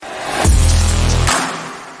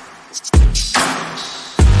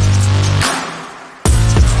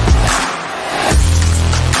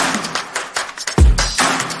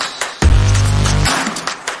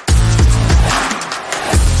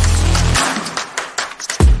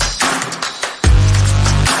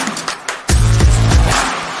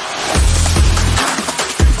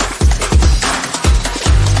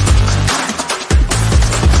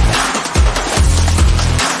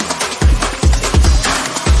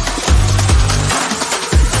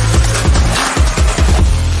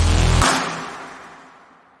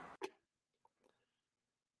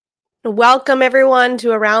Welcome, everyone,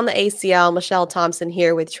 to Around the ACL. Michelle Thompson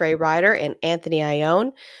here with Trey Ryder and Anthony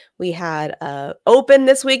Ione. We had Open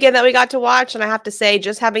this weekend that we got to watch, and I have to say,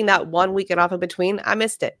 just having that 1 weekend off in between, I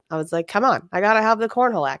missed it. I was like, come on, I got to have the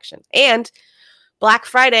cornhole action. And Black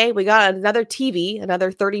Friday, we got another TV,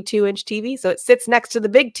 another 32-inch TV, so it sits next to the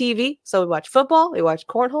big TV. So we watch football, we watch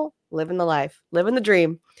cornhole, living the life, living the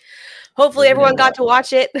dream. Hopefully everyone got to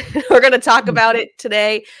watch it. We're going to talk about it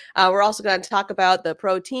today. We're also going to talk about the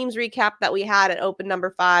Pro Teams recap that we had at Open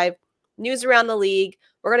number 5, news around the league.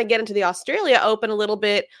 We're going to get into the Australia Open a little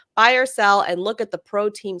bit, buy or sell, and look at the Pro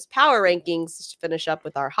Teams power rankings to finish up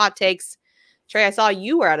with our hot takes. Trey, I saw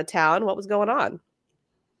you were out of town. What was going on?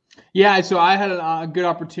 Yeah, so I had a good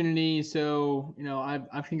opportunity. So,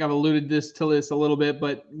 I think I've alluded to this a little bit,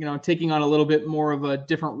 but, taking on a little bit more of a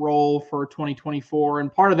different role for 2024.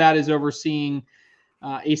 And part of that is overseeing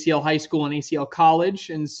ACL High School and ACL College.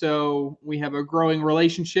 And so we have a growing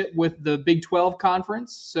relationship with the Big 12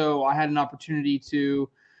 Conference. So I had an opportunity to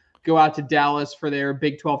go out to Dallas for their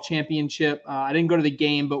Big 12 championship. I didn't go to the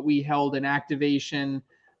game, but we held an activation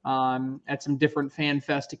at some different Fan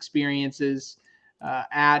Fest experiences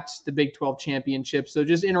at the Big 12 championship. So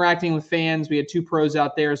just interacting with fans. We had 2 pros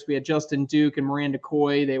out there. So we had Justin Duke and Miranda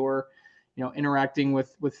Coy. They were, interacting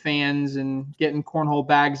with fans and getting cornhole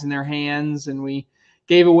bags in their hands. And we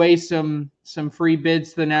gave away some free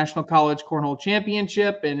bids to the National College Cornhole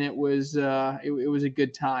Championship. And it was a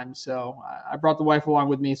good time. So I brought the wife along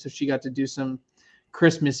with me, so she got to do some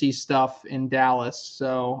Christmassy stuff in Dallas.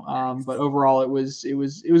 So, but overall it was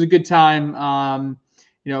a good time.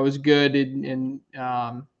 It was good, and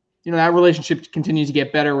that relationship continues to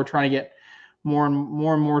get better. We're trying to get more and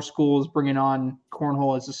more schools bringing on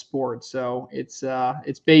cornhole as a sport. So it's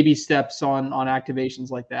baby steps on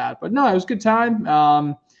activations like that. But no, it was a good time.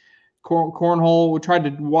 Cornhole, we tried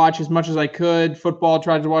to watch as much as I could. Football,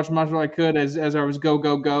 tried to watch as much as I could as I was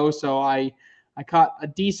go. So I caught a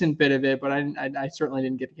decent bit of it, but I certainly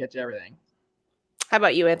didn't get to catch everything. How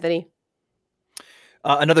about you, Anthony?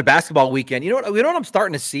 Another basketball weekend. You know what I'm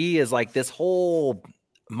starting to see is like this whole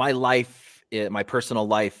my personal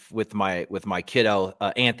life with my kiddo,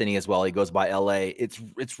 Anthony as well. He goes by LA.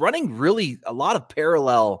 It's running really a lot of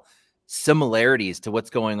parallel similarities to what's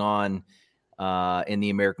going on in the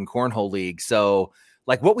American Cornhole League. So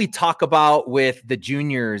like what we talk about with the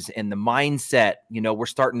juniors and the mindset, we're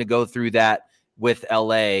starting to go through that with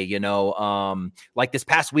LA, like this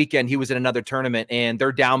past weekend, he was in another tournament and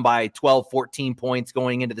they're down by 12, 14 points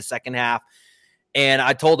going into the second half. And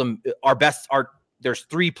I told him there's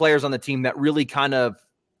 3 players on the team that really kind of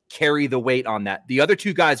carry the weight on that. The other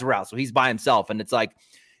 2 guys were out, so he's by himself. And it's like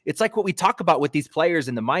what we talk about with these players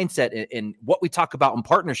and the mindset and what we talk about in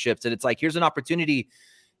partnerships. And it's like, here's an opportunity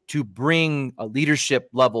to bring a leadership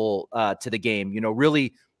level to the game,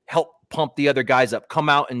 really help pump the other guys up, come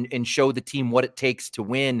out and show the team what it takes to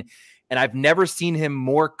win. And I've never seen him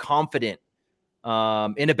more confident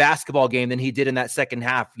in a basketball game than he did in that second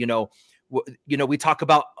half. We talk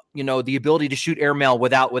about, the ability to shoot airmail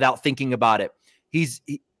without thinking about it.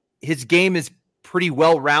 His game is pretty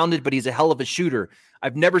well-rounded, but he's a hell of a shooter.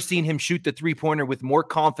 I've never seen him shoot the 3-pointer with more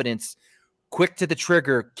confidence, quick to the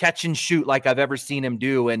trigger, catch and shoot like I've ever seen him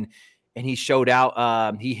do. And he showed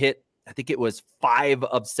out. He hit, I think it was 5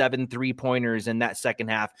 of 7 3-pointers in that second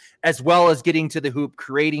half, as well as getting to the hoop,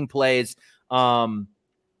 creating plays.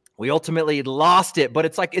 We ultimately lost it, but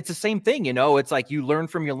it's the same thing, it's like you learn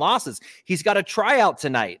from your losses. He's got a tryout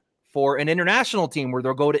tonight for an international team where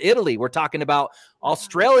they'll go to Italy. We're talking about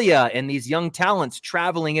Australia and these young talents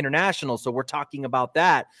traveling international. So we're talking about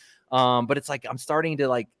that. But it's like, I'm starting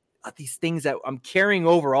to these things that I'm carrying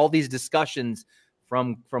over all these discussions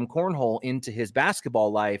from cornhole into his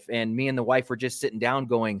basketball life. And me and the wife were just sitting down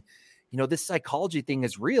going, this psychology thing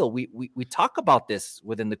is real. We talk about this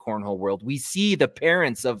within the cornhole world. We see the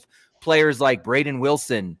parents of players like Braden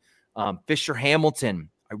Wilson, Fisher Hamilton.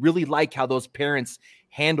 I really like how those parents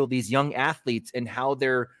handle these young athletes and how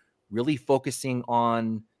they're really focusing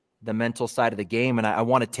on the mental side of the game. And I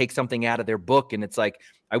want to take something out of their book. And it's like,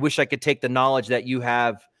 I wish I could take the knowledge that you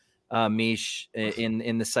have, Meesh,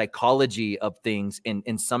 in the psychology of things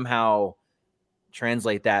and somehow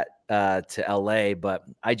translate that to LA, but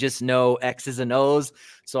I just know X's and O's.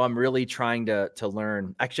 So I'm really trying to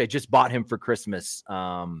learn. Actually, I just bought him for Christmas,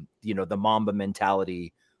 the Mamba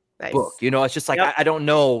Mentality book. It's just like, yep. I don't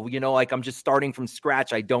know, I'm just starting from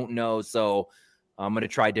scratch. I don't know. So I'm going to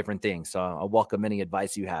try different things. So I'll welcome any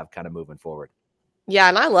advice you have kind of moving forward. Yeah.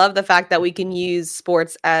 And I love the fact that we can use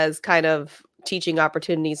sports as kind of teaching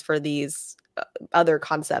opportunities for these other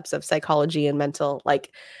concepts of psychology and mental.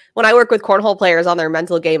 Like when I work with cornhole players on their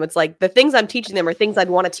mental game, it's like the things I'm teaching them are things I'd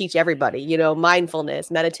want to teach everybody, you know,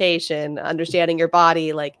 mindfulness, meditation, understanding your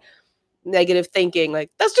body, like negative thinking.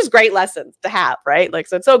 Like that's just great lessons to have, right? Like,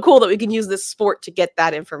 so it's so cool that we can use this sport to get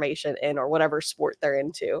that information in, or whatever sport they're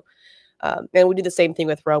into. And we do the same thing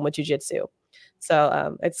with Rome with jiu-jitsu.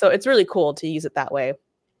 So it's really cool to use it that way.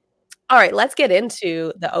 All right, let's get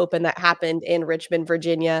into the Open that happened in Richmond,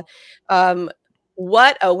 Virginia.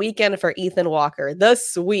 What a weekend for Ethan Walker. The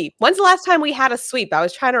sweep. When's the last time we had a sweep? I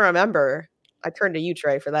was trying to remember. I turned to you,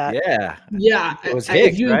 Trey, for that. Yeah. It was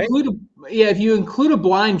Hicks, right? If you include a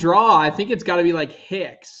blind draw, I think it's got to be like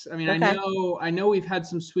Hicks. I mean, Okay. I know we've had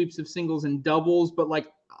some sweeps of singles and doubles, but like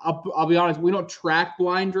I'll be honest, we don't track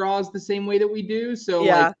blind draws the same way that we do. So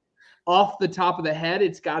Yeah. like off the top of the head,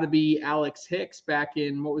 it's got to be Alex Hicks back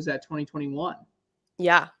in, what was that, 2021?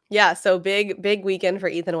 Yeah. Yeah. So big weekend for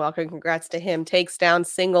Ethan Walker. Congrats to him. Takes down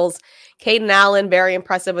singles. Caden Allen, very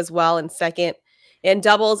impressive as well in second. In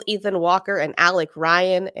doubles, Ethan Walker and Alec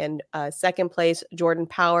Ryan. And second place, Jordan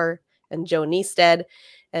Power and Joe Neested.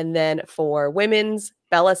 And then for women's,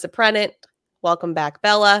 Bella Suprenant. Welcome back,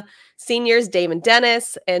 Bella. Seniors, Damon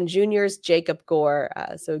Dennis. And juniors, Jacob Gore.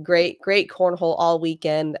 So great cornhole all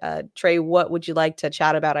weekend. Trey, what would you like to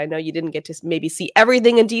chat about? I know you didn't get to maybe see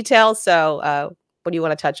everything in detail. So what do you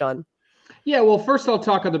want to touch on? Yeah, well, first I'll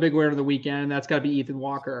talk on the big winner of the weekend, and that's got to be Ethan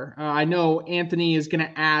Walker. I know Anthony is going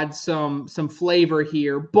to add some flavor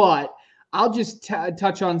here, but I'll just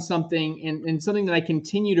touch on something, and something that I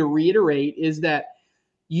continue to reiterate is that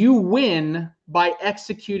you win by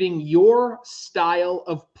executing your style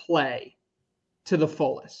of play to the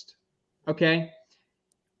fullest, okay?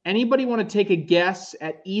 Anybody want to take a guess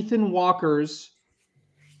at Ethan Walker's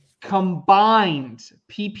combined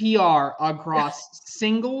PPR across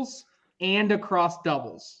singles and across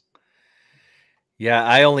doubles? Yeah,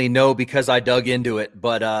 I only know because I dug into it,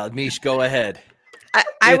 but Meesh, go ahead.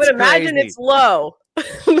 I would imagine it's low.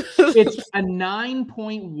 It's a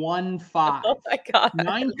 9.15. Oh my God.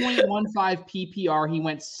 9.15 PPR. He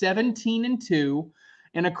went 17-2.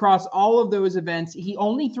 And across all of those events, he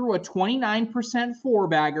only threw a 29%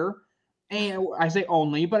 four-bagger. And I say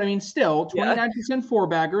only, but I mean still 29%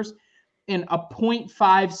 four-baggers and a 0.56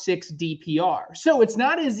 DPR. So it's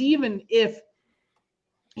not as even if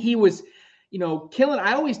he was, killing.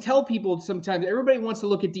 I always tell people sometimes, everybody wants to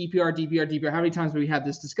look at DPR. How many times do we have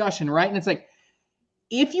this discussion, right? And it's like,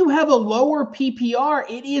 if you have a lower PPR,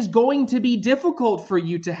 it is going to be difficult for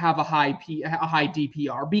you to have a high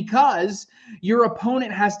DPR because your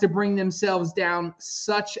opponent has to bring themselves down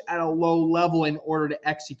such at a low level in order to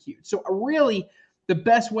execute. So really, the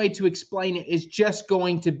best way to explain it is just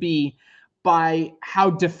going to be by how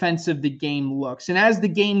defensive the game looks. And as the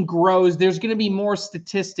game grows, there's going to be more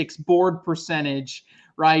statistics, board percentage,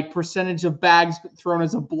 right? Percentage of bags thrown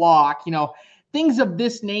as a block, things of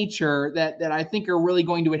this nature that I think are really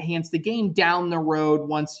going to enhance the game down the road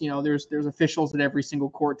once, there's officials at every single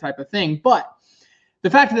court type of thing. But the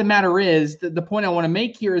fact of the matter is that the point I want to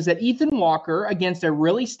make here is that Ethan Walker against a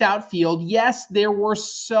really stout field, yes, there were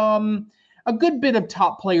a good bit of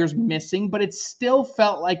top players missing, but it still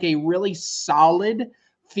felt like a really solid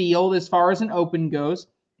field as far as an open goes.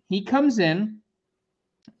 He comes in,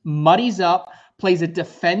 muddies up, plays a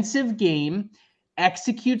defensive game,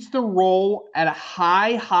 executes the role at a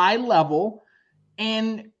high level,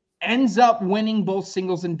 and ends up winning both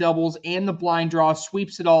singles and doubles and the blind draw,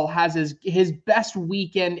 sweeps it all, has his best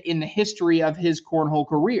weekend in the history of his cornhole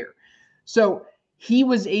career. So he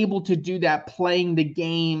was able to do that playing the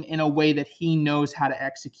game in a way that he knows how to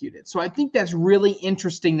execute it. So I think that's really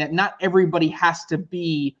interesting that not everybody has to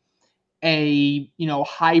be a,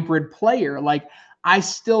 hybrid player. Like, I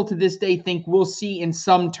still to this day think we'll see in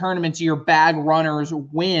some tournaments your bag runners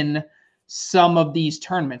win some of these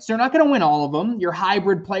tournaments. They're not going to win all of them. Your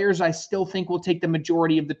hybrid players, I still think, will take the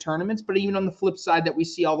majority of the tournaments. But even on the flip side that we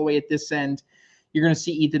see all the way at this end, you're going to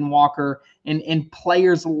see Ethan Walker and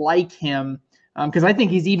players like him, because I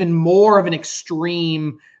think he's even more of an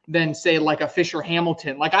extreme than, say, like a Fisher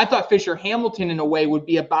Hamilton. Like, I thought Fisher Hamilton in a way would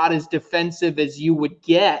be about as defensive as you would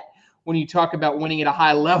get when you talk about winning at a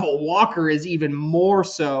high level. Walker is even more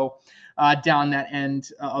so down that end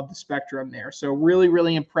of the spectrum there. So really,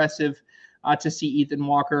 really impressive to see Ethan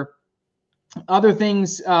Walker. Other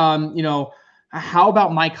things, how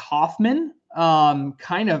about Mike Hoffman?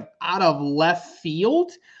 Kind of out of left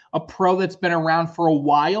field, a pro that's been around for a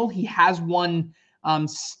while. He has won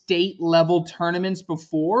state level tournaments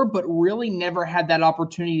before, but really never had that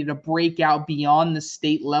opportunity to break out beyond the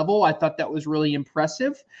state level. I thought that was really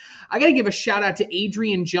impressive. I got to give a shout out to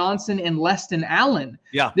Adrian Johnson and Leston Allen.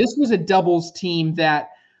 Yeah. This was a doubles team that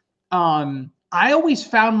I always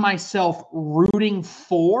found myself rooting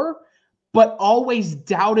for, but always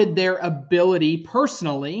doubted their ability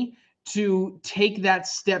personally to take that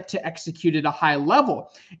step to execute at a high level.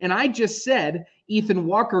 And I just said Ethan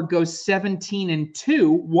Walker goes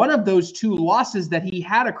 17-2. One of those two losses that he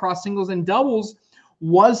had across singles and doubles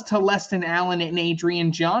was to Leston Allen and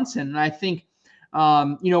Adrian Johnson. And I think,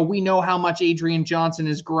 we know how much Adrian Johnson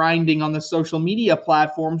is grinding on the social media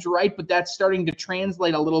platforms, right? But that's starting to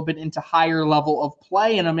translate a little bit into higher level of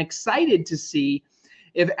play. And I'm excited to see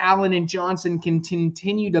if Allen and Johnson can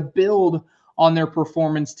continue to build on their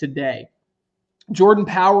performance today. Jordan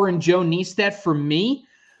Power and Joe Niestedt, for me,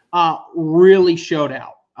 really showed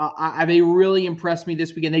out. They really impressed me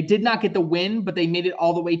this weekend. They did not get the win, but they made it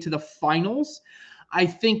all the way to the finals. I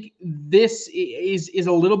think this is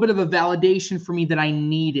a little bit of a validation for me that I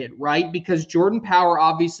needed, right? Because Jordan Power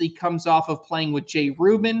obviously comes off of playing with Jay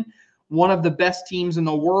Rubin, one of the best teams in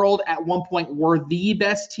the world. At one point, were the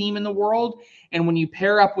best team in the world. And when you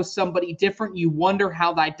pair up with somebody different, you wonder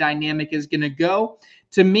how that dynamic is going to go.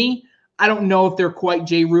 To me, I don't know if they're quite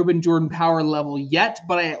Jay Rubin, Jordan Power level yet,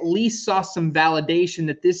 but I at least saw some validation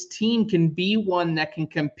that this team can be one that can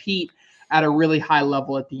compete at a really high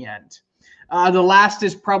level at the end. The last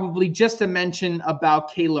is probably just a mention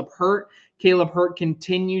about Caleb Hurt. Caleb Hurt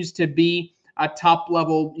continues to be a top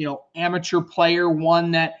level, amateur player,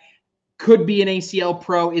 one that could be an ACL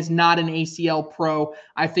Pro, is not an ACL Pro.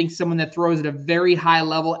 I think someone that throws at a very high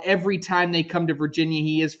level. Every time they come to Virginia,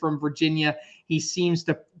 he is from Virginia. He seems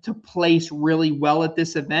to place really well at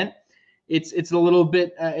this event. It's a little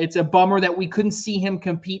bit, it's a bummer that we couldn't see him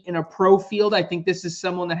compete in a pro field. I think this is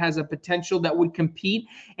someone that has a potential that would compete.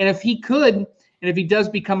 And if he could, and if he does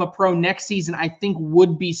become a pro next season, I think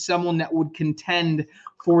would be someone that would contend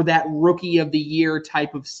for that rookie of the year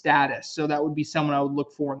type of status. So that would be someone I would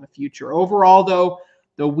look for in the future. Overall, though,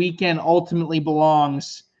 the weekend ultimately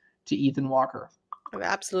belongs to Ethan Walker. It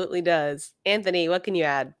absolutely does. Anthony, what can you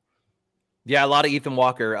add? Yeah, a lot of Ethan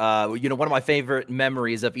Walker. One of my favorite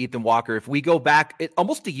memories of Ethan Walker, if we go back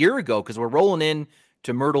almost a year ago, because we're rolling in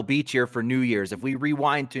to Myrtle Beach here for New Year's. If we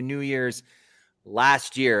rewind to New Year's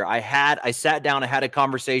last year, I sat down, I had a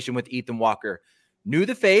conversation with Ethan Walker. Knew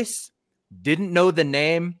the face, didn't know the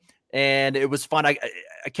name, and it was fun. I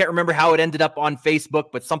can't remember how it ended up on Facebook,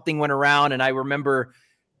 but something went around, and I remember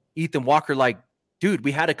Ethan Walker like, dude,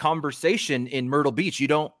 we had a conversation in Myrtle Beach. You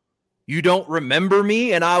don't remember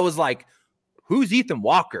me? And I was like, who's Ethan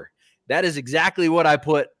Walker? That is exactly what I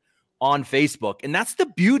put on Facebook. And that's the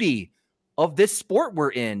beauty of this sport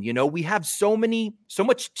we're in. We have so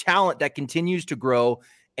much talent that continues to grow.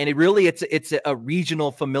 And it's a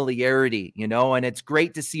regional familiarity, and it's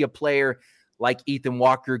great to see a player like Ethan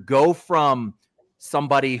Walker go from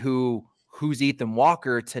somebody who's Ethan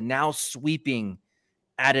Walker to now sweeping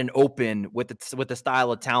at an open with the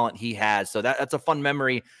style of talent he has. So that's a fun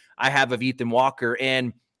memory I have of Ethan Walker.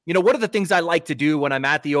 And one of the things I like to do when I'm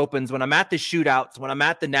at the opens, when I'm at the shootouts, when I'm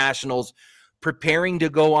at the nationals, preparing to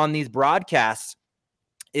go on these broadcasts,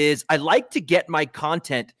 is I like to get my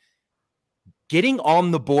content getting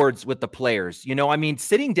on the boards with the players.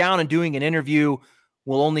 Sitting down and doing an interview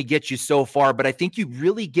will only get you so far, but I think you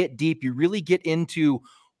really get deep. You really get into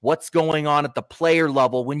what's going on at the player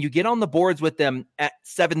level when you get on the boards with them at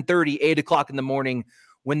 7:30, 8 o'clock in the morning,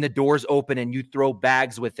 when the doors open and you throw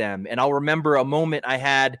bags with them. And I'll remember a moment I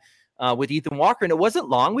had with Ethan Walker, and it wasn't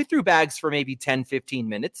long. We threw bags for maybe 10, 15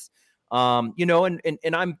 minutes. I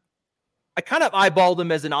kind of eyeballed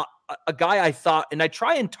him as a guy I thought, and I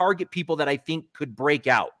try and target people that I think could break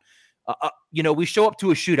out. We show up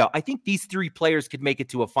to a shootout. I think these three players could make it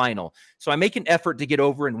to a final. So I make an effort to get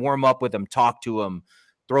over and warm up with them, talk to them,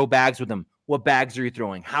 throw bags with them. What bags are you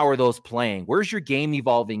throwing? How are those playing? Where's your game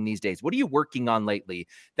evolving these days? What are you working on lately?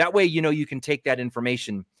 That way, you can take that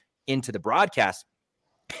information into the broadcast.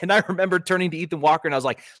 And I remember turning to Ethan Walker and I was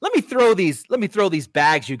like, let me throw these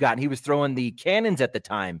bags you got. And he was throwing the cannons at the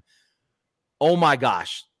time. Oh my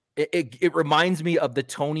gosh. It reminds me of the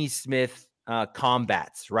Tony Smith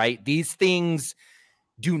combats, right? These things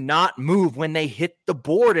do not move when they hit the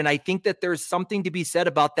board. And I think that there's something to be said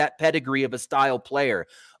about that pedigree of a style player,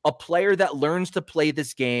 a player that learns to play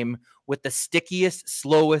this game with the stickiest,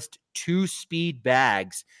 slowest 2-speed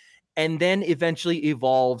bags, and then eventually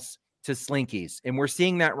evolves to slinkies. And we're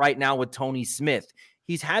seeing that right now with Tony Smith.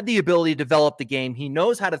 He's had the ability to develop the game. He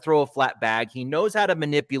knows how to throw a flat bag. He knows how to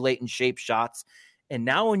manipulate and shape shots. And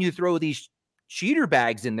now when you throw these cheater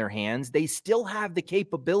bags in their hands, they still have the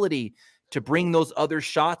capability to bring those other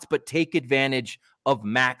shots, but take advantage of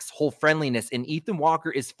Mac's whole friendliness. And Ethan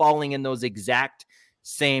Walker is falling in those exact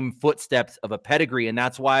same footsteps of a pedigree. And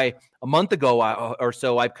that's why a month ago or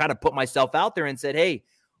so, I've kind of put myself out there and said, hey,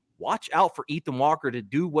 watch out for Ethan Walker to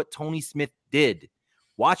do what Tony Smith did.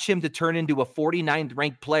 Watch him to turn into a 49th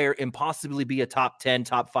ranked player and possibly be a top 10,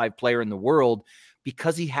 top 5 player in the world,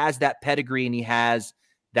 because he has that pedigree and he has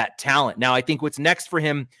that talent. Now, I think what's next for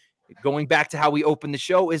him, going back to how we opened the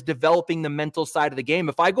show, is developing the mental side of the game.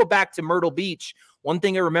 If I go back to Myrtle Beach, one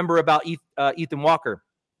thing I remember about Ethan Walker,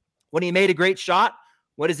 when he made a great shot,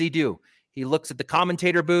 what does he do? He looks at the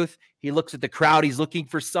commentator booth. He looks at the crowd. He's looking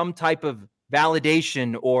for some type of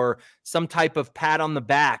validation or some type of pat on the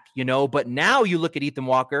back, but now you look at Ethan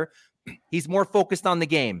Walker, he's more focused on the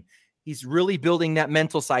game. He's really building that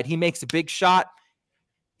mental side. He makes a big shot.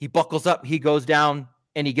 He buckles up, he goes down,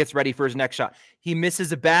 and he gets ready for his next shot. He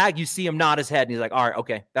misses a bag. You see him nod his head, and he's like, all right,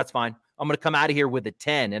 okay, that's fine. I'm going to come out of here with a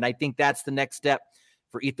 10. And I think that's the next step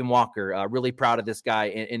for Ethan Walker. Really proud of this guy,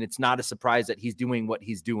 and it's not a surprise that he's doing what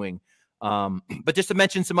he's doing. But just to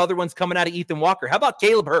mention some other ones coming out of Ethan Walker, how about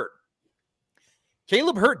Caleb Hurt?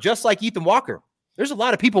 Caleb Hurt, just like Ethan Walker. There's a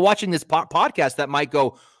lot of people watching this podcast that might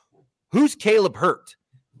go, who's Caleb Hurt?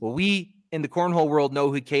 Well, we in the cornhole world know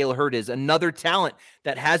who Caleb Hurt is, another talent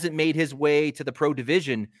that hasn't made his way to the pro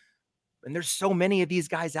division. And there's so many of these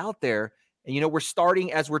guys out there. And, we're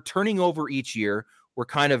starting, as we're turning over each year, we're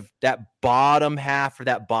kind of that bottom half, or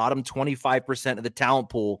that bottom 25% of the talent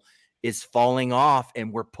pool is falling off,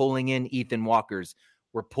 and we're pulling in Ethan Walkers.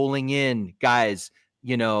 We're pulling in guys,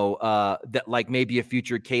 that like maybe a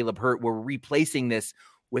future Caleb Hurt. We're replacing this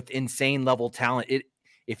with insane level talent.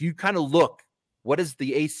 If you kind of look, what does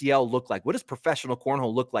the ACL look like? What does professional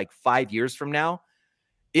cornhole look like 5 years from now?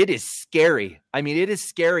 It is scary. I mean, it is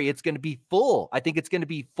scary. It's going to be full. I think it's going to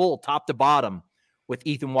be full top to bottom with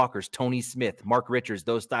Ethan Walkers, Tony Smith, Mark Richards,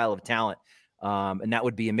 those style of talent. And that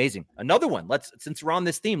would be amazing. Another one, since we're on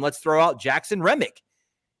this theme, let's throw out Jackson Remick.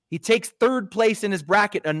 He takes third place in his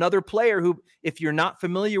bracket. Another player who, if you're not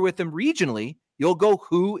familiar with him regionally, you'll go,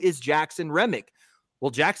 who is Jackson Remick?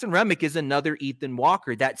 Well, Jackson Remick is another Ethan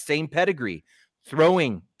Walker, that same pedigree,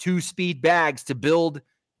 throwing 2-speed bags to build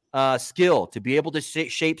skill, to be able to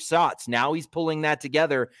shape shots. Now he's pulling that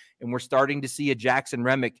together, and we're starting to see a Jackson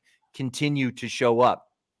Remick continue to show up.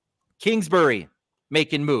 Kingsbury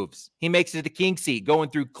making moves. He makes it to the king seat, going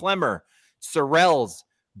through Clemmer, Sorrells,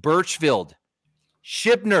 Birchfield,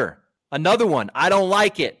 Shibner, another one. I don't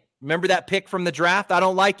like it. Remember that pick from the draft? I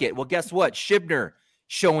don't like it. Well, guess what? Shibner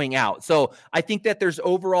showing out. So I think that there's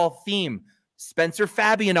overall theme. Spencer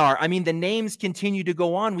Fabianar. I mean, the names continue to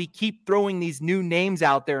go on. We keep throwing these new names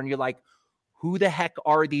out there, and you're like, who the heck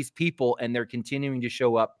are these people? And they're continuing to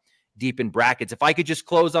show up deep in brackets. If I could just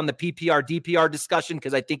close on the PPR, DPR discussion,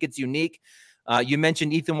 because I think it's unique. You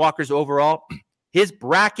mentioned Ethan Walker's overall. His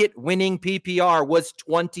bracket winning PPR was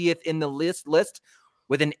 20th in the list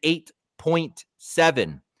with an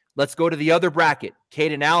 8.7. Let's go to the other bracket.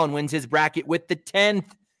 Caden Allen wins his bracket with the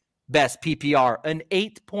 10th best PPR, an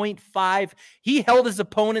 8.5. He held his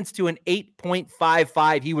opponents to an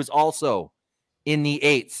 8.55. He was also in the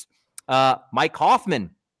 8s. Mike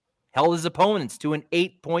Hoffman held his opponents to an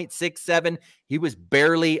 8.67. He was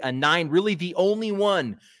barely a 9. Really the only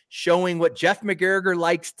one showing what Jeff McGregor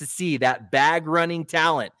likes to see, that bag running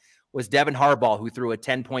talent, was Devin Harbaugh, who threw a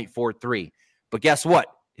 10.43. But guess what?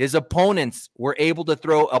 His opponents were able to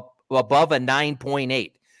throw up above a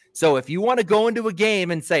 9.8. So if you want to go into a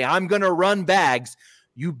game and say, I'm going to run bags,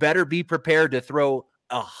 you better be prepared to throw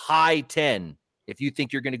a high 10 if you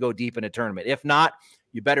think you're going to go deep in a tournament. If not,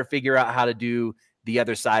 you better figure out how to do the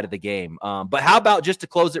other side of the game. But how about, just to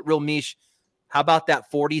close it real, Meesh, how about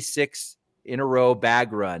that 46 in a row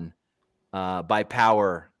bag run by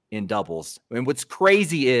Power in doubles? And what's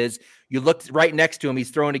crazy is you look right next to him, he's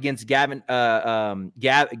throwing against Kano, and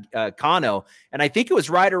I think it was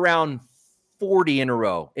right around 40 in a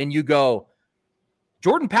row. And you go,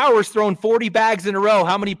 Jordan Power's thrown 40 bags in a row.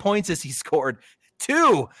 How many points has he scored?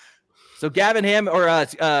 2. So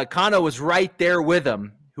Kano was right there with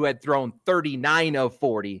him, who had thrown 39 of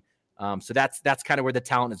 40. So that's kind of where the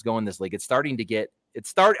talent is going this league. It's starting to get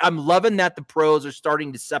I'm loving that the pros are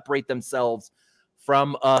starting to separate themselves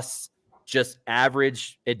from us, just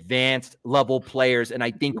average, advanced level players. And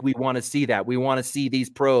I think we want to see that. We want to see these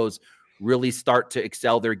pros really start to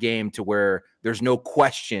excel their game to where there's no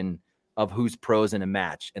question of who's pros in a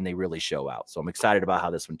match, and they really show out. So I'm excited about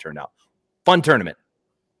how this one turned out. Fun tournament.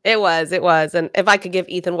 It was. And if I could give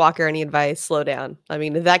Ethan Walker any advice, slow down. I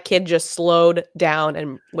mean, if that kid just slowed down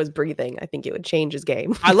and was breathing, I think it would change his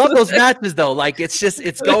game. I love those matches though. Like it's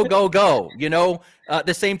go, go, go,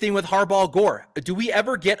 the same thing with Harbaugh Gore. Do we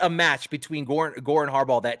ever get a match between Gore and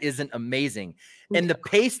Harbaugh that isn't amazing? And the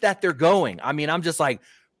pace that they're going, I mean, I'm just like,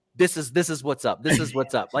 this is what's up. This is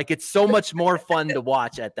what's up. Like it's so much more fun to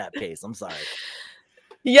watch at that pace. I'm sorry.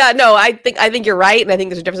 Yeah, no, I think you're right, and I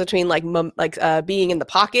think there's a difference between being in the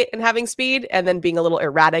pocket and having speed, and then being a little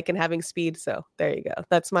erratic and having speed. So there you go.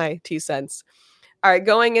 That's my 2 cents. All right,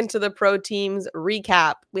 going into the pro teams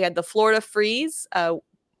recap, we had the Florida Freeze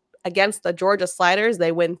against the Georgia Sliders.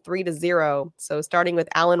 They win 3-0. So starting with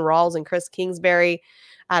Alan Rawls and Chris Kingsbury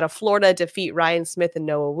out of Florida, defeat Ryan Smith and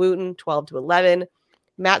Noah Wooten 12-11.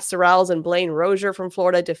 Matt Sorrells and Blaine Rozier from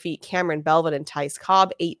Florida defeat Cameron Belvin and Tice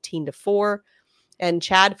Cobb 18-4. And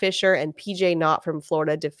Chad Fisher and PJ Knott from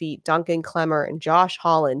Florida defeat Duncan Clemmer and Josh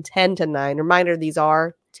Holland 10-9. Reminder, these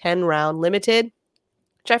are 10-round limited,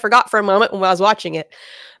 which I forgot for a moment when I was watching it.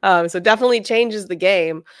 So definitely changes the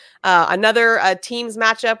game. Another teams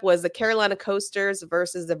matchup was the Carolina Coasters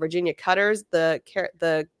versus the Virginia Cutters.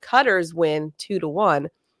 The Cutters win 2-1.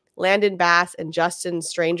 Landon Bass and Justin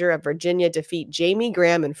Stranger of Virginia defeat Jamie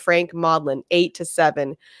Graham and Frank Maudlin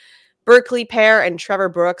 8-7. Berkeley Pear and Trevor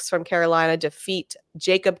Brooks from Carolina defeat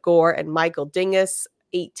Jacob Gore and Michael Dingus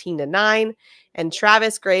 18-9. And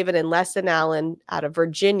Travis Graven and Leston Allen out of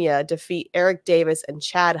Virginia defeat Eric Davis and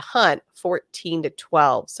Chad Hunt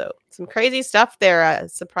 14-12. So some crazy stuff there.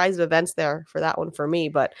 Surprise events there for that one for me,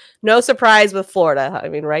 but no surprise with Florida. I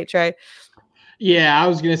mean, right, Trey? Yeah, I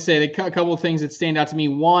was going to say a couple of things that stand out to me.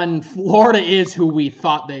 One, Florida is who we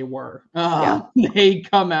thought they were. They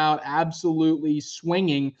come out absolutely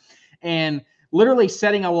swinging. And literally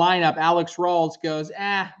setting a lineup, Alex Rawls goes,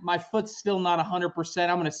 my foot's still not 100%.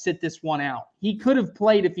 I'm going to sit this one out. He could have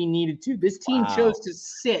played if he needed to. This team chose to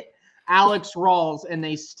sit Alex Rawls, and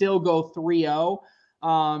they still go 3-0.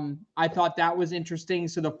 I thought that was interesting.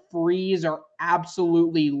 So the Freeze are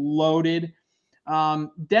absolutely loaded.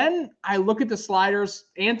 Then I look at the Sliders.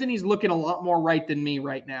 Anthony's looking a lot more right than me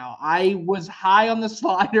right now. I was high on the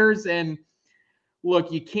Sliders, and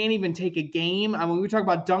look, you can't even take a game. I mean, we talk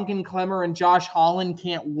about Duncan Clemmer and Josh Holland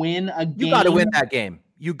can't win a game. You got to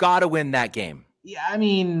win that game. Yeah, I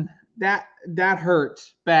mean, that hurt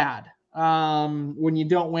bad when you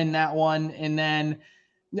don't win that one. And then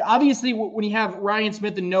obviously when you have Ryan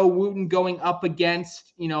Smith and Noah Wooten going up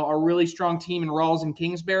against, a really strong team in Rawls and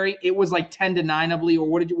Kingsbury, it was like 10-9, I believe, or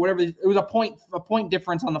whatever. It was a point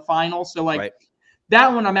difference on the final. So right.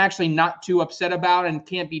 That one I'm actually not too upset about and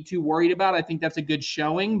can't be too worried about. I think that's a good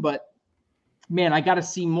showing, but man, I got to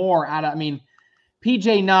see more out of,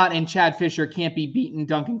 PJ Knott and Chad Fisher can't be beating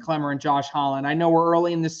Duncan Clemmer and Josh Holland. I know we're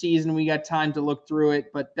early in the season. We got time to look through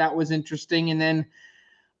it, but that was interesting. And then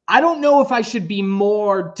I don't know if I should be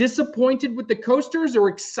more disappointed with the Coasters or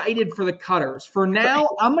excited for the Cutters. For now,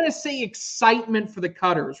 I'm going to say excitement for the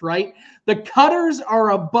Cutters, right? The Cutters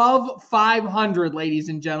are above 500, ladies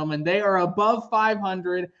and gentlemen. They are above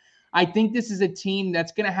 500. I think this is a team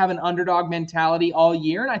that's going to have an underdog mentality all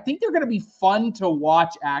year, and I think they're going to be fun to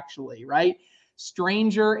watch, actually, right?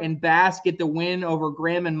 Stranger and Bass get the win over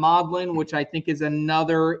Graham and Maudlin, which I think is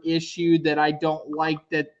another issue that I don't like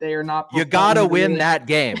that they are not. You got to win that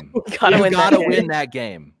game. You got to win that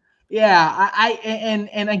game. Yeah, and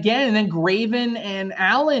then Graven and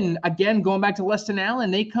Allen, again, going back to Leston Allen,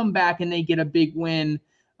 they come back and they get a big win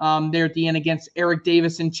there at the end against Eric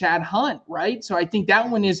Davis and Chad Hunt, right? So I think that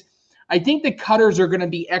one is – I think the Cutters are going to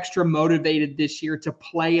be extra motivated this year to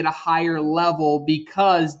play at a higher level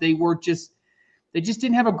because they just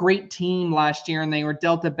didn't have a great team last year, and they were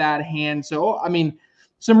dealt a bad hand. So,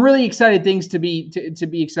 some really excited things to be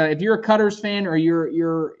excited. If you're a Cutters fan or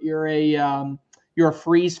you're a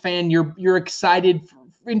Freeze fan, you're excited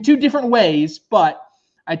in two different ways. But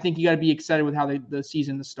I think you got to be excited with how the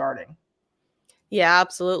season is starting. Yeah,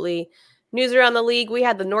 absolutely. News around the league: we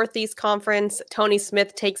had the Northeast Conference. Tony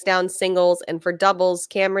Smith takes down singles, and for doubles,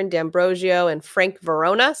 Cameron D'Ambrosio and Frank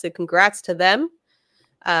Verona. So, congrats to them.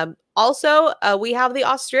 Also, we have the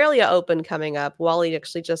Australia Open coming up. Wally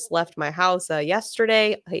actually just left my house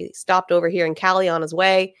yesterday. He stopped over here in Cali on his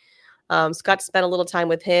way. So got to spend a little time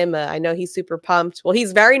with him. I know he's super pumped. Well,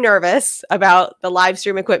 he's very nervous about the live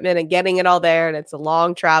stream equipment and getting it all there. And it's a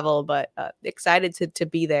long travel, but excited to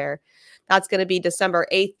be there. That's going to be December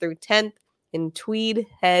 8th through 10th in Tweed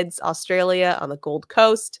Heads, Australia on the Gold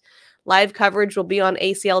Coast. Live coverage will be on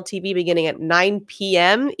ACL TV beginning at 9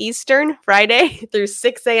 p.m. Eastern, Friday through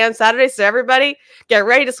 6 a.m. Saturday. So everybody get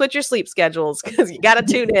ready to switch your sleep schedules because you got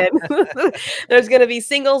to tune in. There's going to be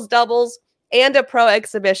singles, doubles, and a pro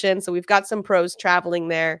exhibition. So we've got some pros traveling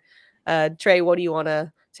there. Trey, what do you want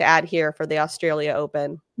to add here for the Australia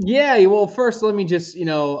Open? Yeah, well, first, let me just,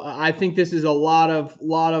 I think this is a lot of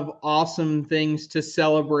awesome things to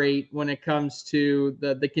celebrate when it comes to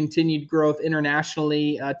the continued growth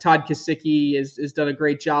internationally. Todd Kosicki has done a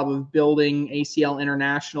great job of building ACL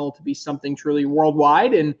International to be something truly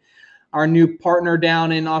worldwide. And our new partner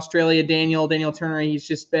down in Australia, Daniel Turner,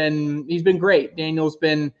 he's been great. Daniel's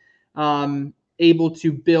been able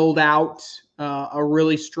to build out a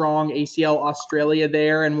really strong ACL Australia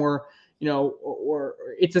there, and we're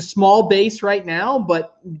it's a small base right now,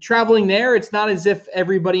 but traveling there, it's not as if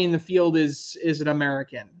everybody in the field is an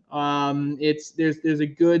American. There's a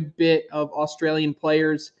good bit of Australian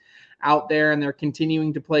players out there, and they're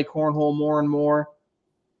continuing to play cornhole more and more.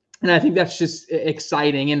 And I think that's just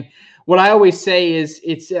exciting. And what I always say is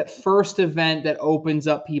it's that first event that opens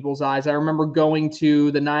up people's eyes. I remember going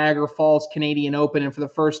to the Niagara Falls Canadian Open, and for the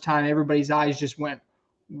first time, everybody's eyes just went,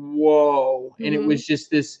 whoa. And it was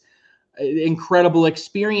just this incredible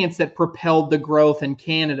experience that propelled the growth in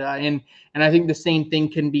Canada. And I think the same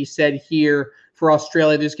thing can be said here for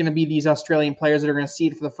Australia. There's going to be these Australian players that are going to see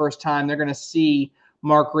it for the first time. They're going to see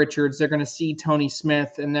Mark Richards. They're going to see Tony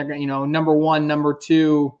Smith, and they're going to, number one, number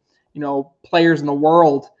two, players in the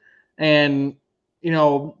world. And,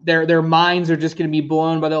 their minds are just going to be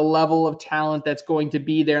blown by the level of talent that's going to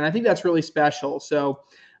be there. And I think that's really special. So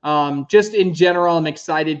just in general, I'm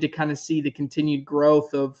excited to kind of see the continued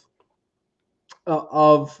growth of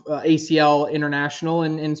ACL International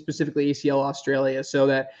and specifically ACL Australia, so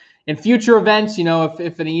that in future events,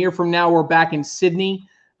 if in a year from now we're back in Sydney,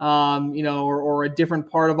 or a different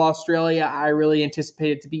part of Australia, I really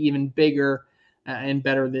anticipate it to be even bigger and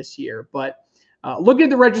better this year. But looking at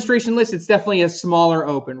the registration list, it's definitely a smaller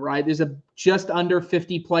open, right? There's just under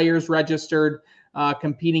 50 players registered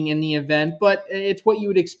competing in the event, but it's what you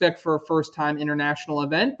would expect for a first-time international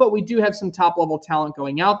event. But we do have some top-level talent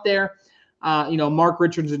going out there. Mark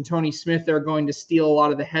Richards and Tony Smith are going to steal a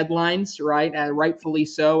lot of the headlines, right? Rightfully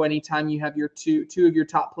so. Anytime you have your two of your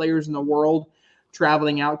top players in the world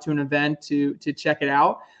traveling out to an event to check it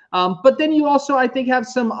out. But then you also, I think, have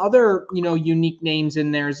some other, unique names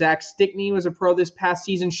in there. Zach Stickney was a pro this past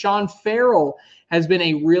season. Sean Farrell has been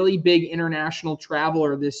a really big international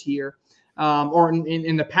traveler this year. Or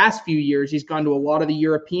in the past few years, he's gone to a lot of the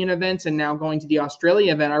European events and now going to the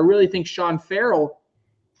Australia event. I really think Sean Farrell,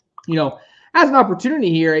 has an opportunity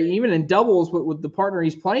here, even in doubles with the partner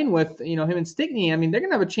he's playing with, him and Stickney. I mean, they're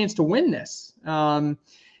going to have a chance to win this.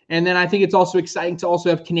 And then I think it's also exciting to also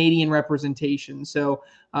have Canadian representation. So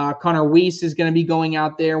Connor Weiss is going to be going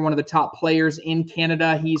out there, one of the top players in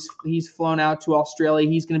Canada. He's flown out to Australia.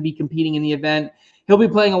 He's going to be competing in the event. He'll be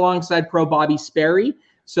playing alongside pro Bobby Sperry.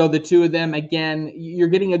 So the two of them, again, you're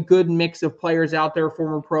getting a good mix of players out there.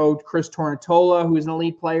 Former pro Chris Tornatola, who is an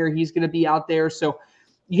elite player, he's going to be out there. So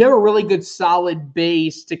you have a really good solid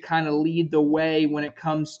base to kind of lead the way when it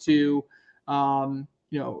comes to,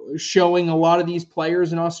 showing a lot of these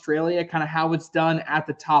players in Australia, kind of how it's done at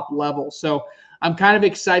the top level. So I'm kind of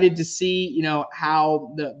excited to see,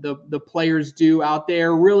 how the players do out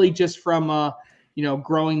there, really just from a,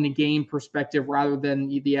 growing the game perspective rather than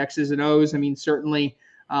the X's and O's. I mean, certainly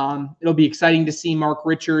it'll be exciting to see Mark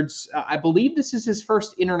Richards. I believe this is his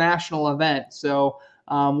first international event. So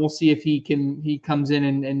we'll see if he comes in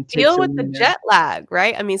and deal with the jet lag,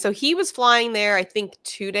 right? I mean, so he was flying there, I think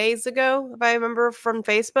 2 days ago, if I remember from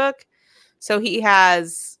Facebook. So he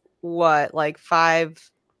has like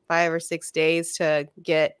 5 or 6 days to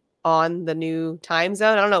get on the new time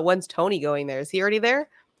zone. I don't know. When's Tony going there? Is he already there?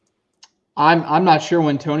 I'm not sure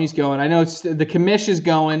when Tony's going. I know it's the commish is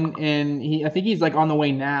going, and I think he's like on the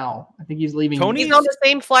way now. I think he's leaving. He's on the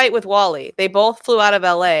same flight with Wally. They both flew out of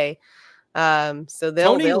LA. So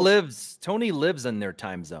Tony lives in their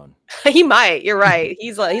time zone. He might. You're right.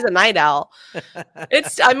 He's a night owl.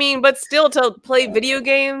 But still, to play video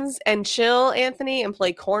games and chill, Anthony, and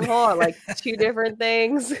play cornhole are like two different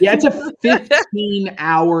things. Yeah, it's a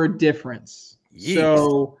 15-hour difference. Jeez.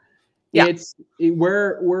 So yeah, I think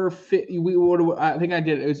I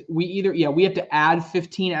did it. We have to add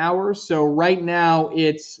 15 hours. So right now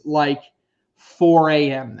it's like 4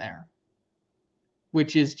 a.m. there,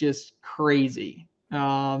 which is just crazy.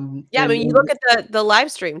 I mean, you look at the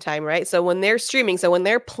live stream time, right? So when they're streaming, when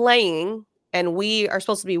they're playing and we are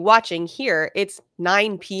supposed to be watching here, it's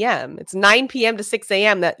 9 p.m. It's 9 p.m. to 6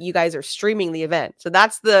 a.m. that you guys are streaming the event. So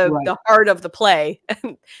that's the heart of the play.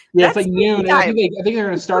 Yeah, it's like noon. I think they're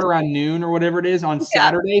going to start around noon or whatever it is on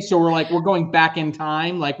Saturday. So we're going back in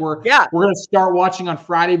time. Like we're going to start watching on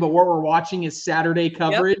Friday, but what we're watching is Saturday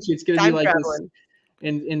coverage. Yep. It's going to be like this.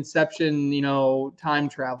 Inception, time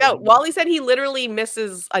travel. Yeah, Wally said he literally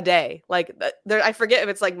misses a day. Like I forget if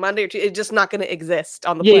it's like Monday or Tuesday. It's just not going to exist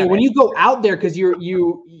on the planet. Yeah, when you go out there, because you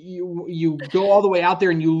go all the way out there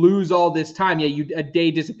and you lose all this time. Yeah, a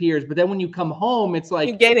day disappears. But then when you come home, it's like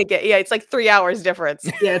you gain it. Yeah, it's like 3 hours difference.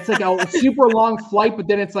 Yeah, it's like a super long flight, but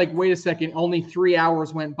then it's like, wait a second, only 3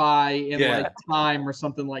 hours went by in like time or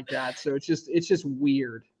something like that. So it's just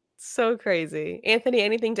weird. So crazy. Anthony,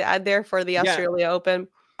 anything to add there for the Australia Open?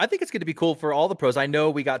 I think it's going to be cool for all the pros. I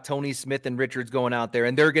know we got Tony Smith and Richards going out there,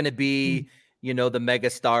 and they're going to be, the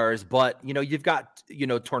mega stars. But, you've got,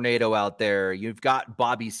 Tornado out there. You've got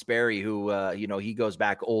Bobby Sperry, who, he goes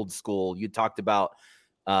back old school. You talked about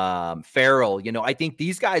Farrell. I think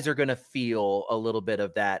these guys are going to feel a little bit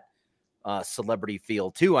of that celebrity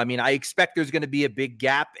feel too. I mean, I expect there's going to be a big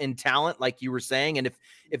gap in talent, like you were saying. And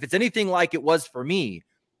if it's anything like it was for me,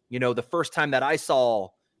 the first time that I saw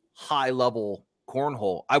high level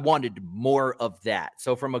cornhole, I wanted more of that.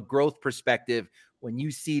 So from a growth perspective, when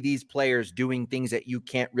you see these players doing things that you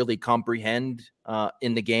can't really comprehend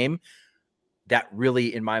in the game, that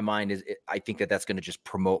really, in my mind, I think that's going to just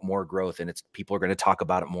promote more growth, and people are going to talk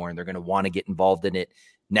about it more, and they're going to want to get involved in it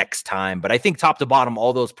next time. But I think top to bottom,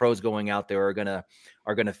 all those pros going out there are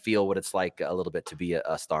going to feel what it's like a little bit to be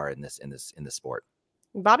a star in this sport.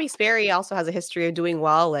 Bobby Sperry also has a history of doing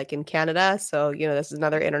well, like in Canada. So, this is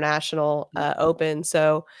another international open.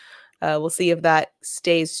 So we'll see if that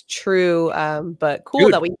stays true. But cool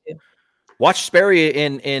that we do. Watch Sperry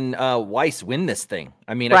and Weiss win this thing.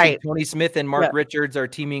 I mean, I think Tony Smith and Mark Richards are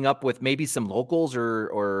teaming up with maybe some locals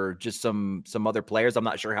or just some other players. I'm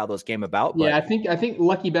not sure how those came about. Yeah, but I think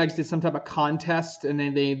Lucky Bags did some type of contest, and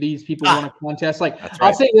then these people won a contest. Like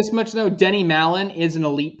I'll say this much though, Denny Mallon is an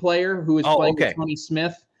elite player who is playing with Tony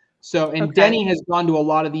Smith. So Denny has gone to a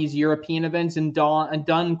lot of these European events and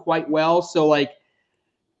done quite well. So like,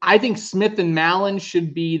 I think Smith and Mallon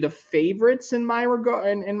should be the favorites in my regard,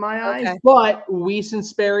 in my eyes. But Weiss and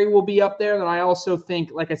Sperry will be up there. And I also think,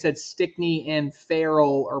 like I said, Stickney and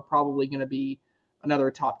Farrell are probably going to be another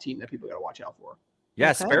top team that people got to watch out for.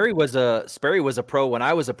 Yeah, Sperry was a pro when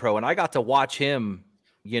I was a pro, and I got to watch him.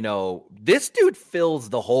 This dude fills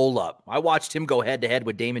the hole up. I watched him go head to head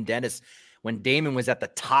with Damon Dennis when Damon was at the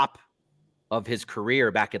top of his career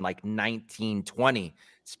back in like 1920.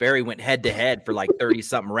 Sperry went head to head for like 30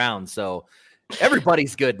 something rounds. So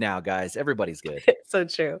everybody's good now, guys. Everybody's good. So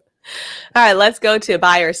true. All right, let's go to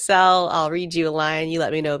buy or sell. I'll read you a line. You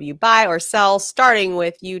let me know if you buy or sell, starting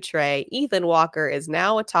with you, Trey. Ethan Walker is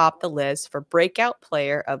now atop the list for breakout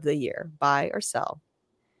player of the year. Buy or sell?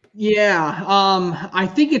 Yeah, I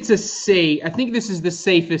think it's I think this is the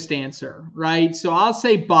safest answer, right? So I'll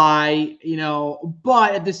say buy,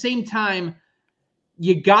 but at the same time,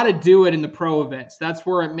 you got to do it in the pro events. That's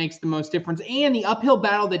where it makes the most difference. And the uphill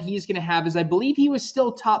battle that he's going to have is, I believe he was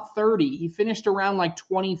still top 30. He finished around like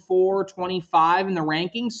 24, 25 in the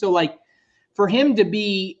rankings. So like for him to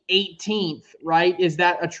be 18th, right? Is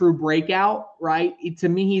that a true breakout, right? To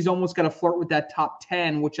me, he's almost got to flirt with that top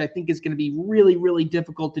 10, which I think is going to be really, really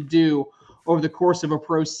difficult to do over the course of a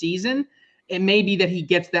pro season. It may be that he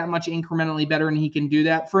gets that much incrementally better and he can do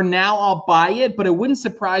that. For now, I'll buy it, but it wouldn't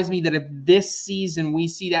surprise me that if this season we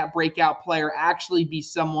see that breakout player actually be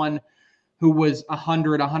someone who was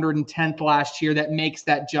 110th last year that makes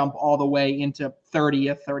that jump all the way into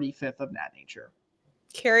 30th, 35th of that nature.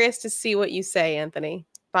 Curious to see what you say, Anthony.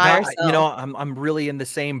 Buy or sell? I'm really in the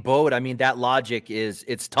same boat. I mean, that logic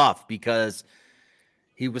it's tough because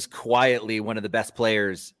he was quietly one of the best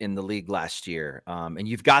players in the league last year. And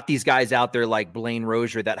you've got these guys out there like Blaine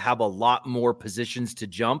Rozier that have a lot more positions to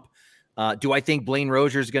jump. Do I think Blaine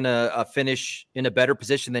Rozier is going to finish in a better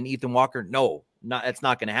position than Ethan Walker? No, that's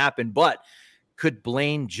not going to happen. But could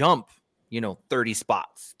Blaine jump, 30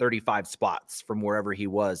 spots, 35 spots from wherever he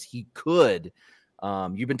was? He could.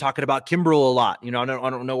 You've been talking about Kimbrel a lot. I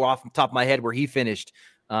don't know off the top of my head where he finished.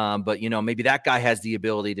 But maybe that guy has the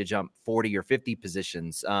ability to jump 40 or 50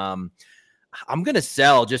 positions. I'm going to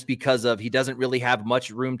sell just because he doesn't really have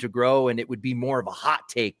much room to grow. And it would be more of a hot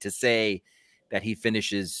take to say that he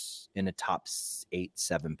finishes in a top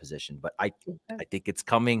 8-7 position. But I think it's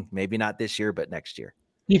coming. Maybe not this year, but next year.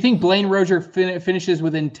 Do you think Blaine Rozier finishes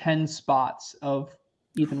within 10 spots of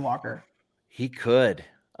Ethan Walker? He could.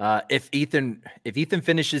 If Ethan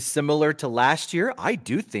finishes similar to last year, I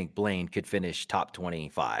do think Blaine could finish top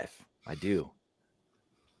 25. I do.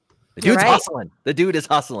 The dude's hustling. The dude is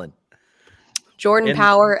hustling. Jordan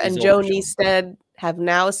Power and Joe Neested have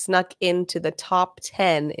now snuck into the top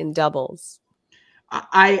 10 in doubles.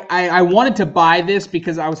 I wanted to buy this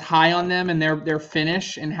because I was high on them and their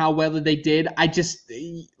finish and how well they did. I just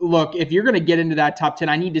look, if you're going to get into that top 10,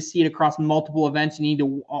 I need to see it across multiple events. You need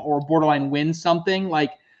to or borderline win something.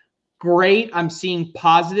 Like, great, I'm seeing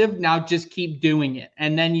positive. Now just keep doing it,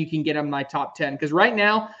 and then you can get in my top 10. Because right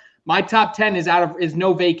now my top 10 is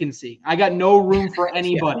no vacancy. I got no room for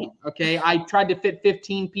anybody. Okay, I tried to fit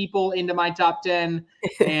 15 people into my top 10,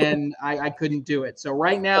 and I couldn't do it. So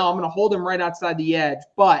right now I'm going to hold them right outside the edge,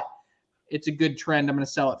 but it's a good trend. I'm going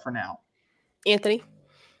to sell it for now. Anthony?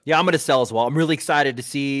 Yeah, I'm going to sell as well. I'm really excited to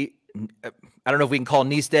see. I don't know if we can call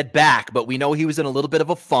Neisted back, but we know he was in a little bit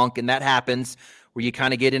of a funk, and that happens where you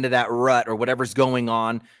kind of get into that rut or whatever's going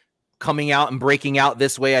on. Coming out and breaking out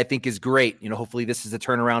this way, I think, is great. Hopefully this is a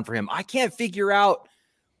turnaround for him. I can't figure out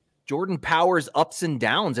Jordan Power's ups and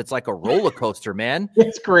downs. It's like a roller coaster, man.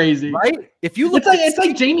 It's crazy, right? If you look, it's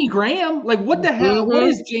like Jamie Graham. Like, what the hell? What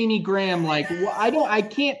is Jamie Graham like? I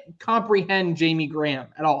can't comprehend Jamie Graham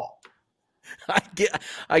at all.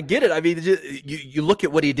 I get it. I mean, you look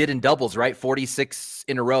at what he did in doubles, right? 46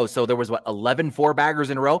 in a row. So there was 11 4-baggers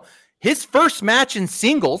in a row. His first match in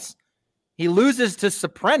singles, he loses to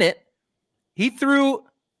Soprenit. He threw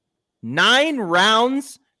 9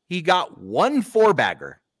 rounds. He got 1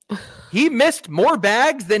 4-bagger. He missed more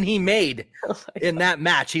bags than he made in that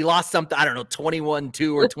match. He lost something, I don't know,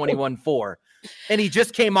 21-2 or 21-4. And he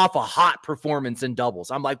just came off a hot performance in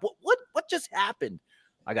doubles. I'm like, what just happened?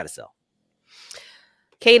 I got to sell.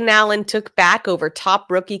 Caden Allen took back over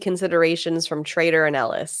top rookie considerations from Trader and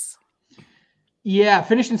Ellis. Yeah,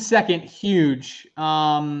 finishing second, huge.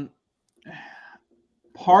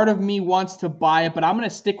 Part of me wants to buy it, but I'm going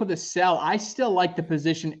to stick with a sell. I still like the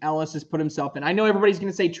position Ellis has put himself in. I know everybody's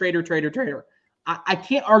going to say Trader. I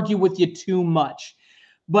can't argue with you too much.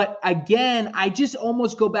 But again, I just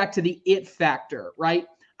almost go back to the it factor, right?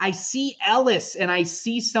 I see Ellis and I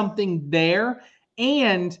see something there.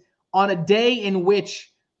 And on a day in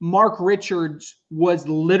which Mark Richards was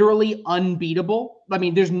literally unbeatable, I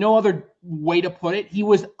mean, there's no other way to put it. He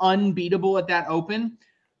was unbeatable at that Open.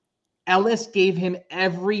 Ellis gave him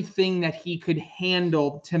everything that he could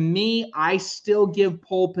handle. To me, I still give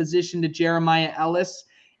pole position to Jeremiah Ellis.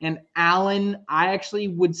 And Allen, I actually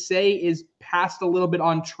would say, is passed a little bit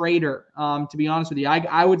on Trader, to be honest with you.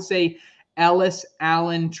 I would say Ellis,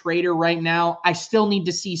 Allen, Trader right now. I still need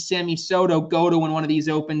to see Sammy Soto go to one of these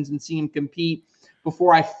Opens and see him compete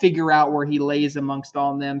before I figure out where he lays amongst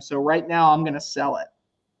all of them. So right now, I'm going to sell it.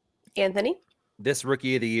 Anthony? This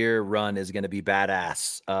Rookie of the Year run is going to be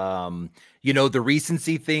badass. The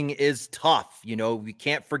recency thing is tough. We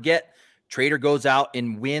can't forget Trader goes out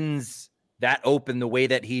and wins that Open the way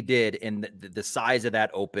that he did and the size of that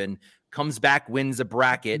Open, comes back, wins a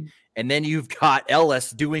bracket. And then you've got Ellis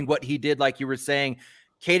doing what he did, like you were saying.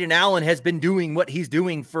 Caden Allen has been doing what he's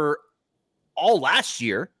doing for all last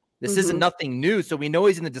year. This isn't nothing new, so we know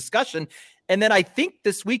he's in the discussion. And then I think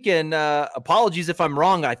this weekend, apologies if I'm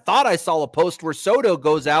wrong, I thought I saw a post where Soto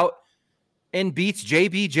goes out and beats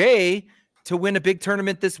JBJ to win a big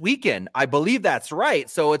tournament this weekend. I believe that's right.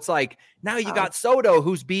 So it's like now you got Soto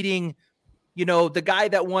who's beating, the guy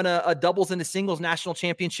that won a doubles and a singles national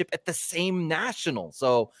championship at the same national.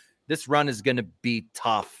 So this run is going to be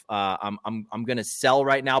tough. I'm going to sell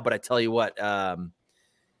right now, but I tell you what,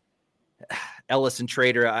 Ellis and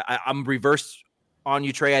Trader, I'm reverse on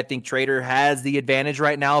you, Trey. I think Trader has the advantage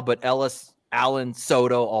right now, but Ellis, Allen,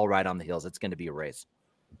 Soto, all right on the heels. It's going to be a race.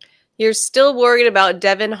 You're still worried about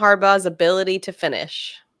Devin Harbaugh's ability to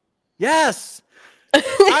finish. Yes,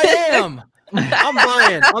 I am. I'm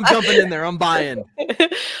buying. I'm jumping in there. I'm buying.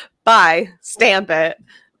 Buy. Stamp it.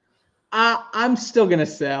 I'm still going to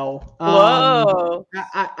sell. Whoa.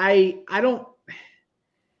 I don't.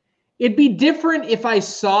 It'd be different if I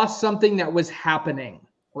saw something that was happening,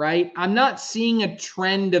 right? I'm not seeing a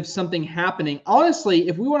trend of something happening. Honestly,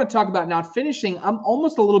 if we want to talk about not finishing, I'm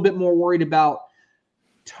almost a little bit more worried about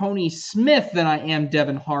Tony Smith than I am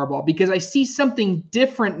Devin Harbaugh, because I see something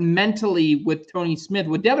different mentally with Tony Smith.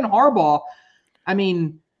 With Devin Harbaugh, I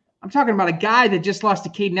mean, I'm talking about a guy that just lost to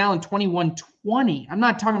Caden Allen 21-20. I'm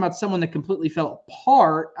not talking about someone that completely fell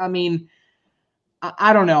apart. I mean,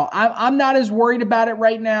 I don't know. I'm not as worried about it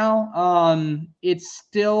right now. It's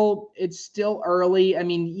still early. I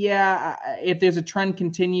mean, yeah, if there's a trend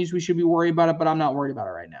continues, we should be worried about it, but I'm not worried about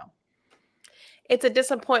it right now. It's a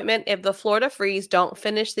disappointment if the Florida Freeze don't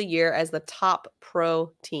finish the year as the top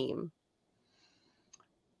pro team.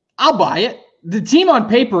 I'll buy it. The team on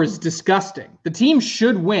paper is disgusting. The team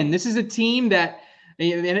should win. This is a team that,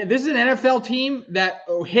 And this is an NFL team that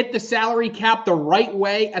hit the salary cap the right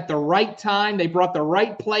way at the right time. They brought the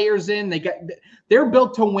right players in. They're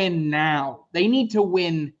built to win now. They need to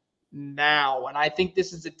win now. And I think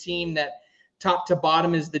this is a team that top to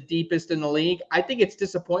bottom is the deepest in the league. I think it's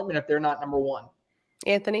disappointment if they're not number one.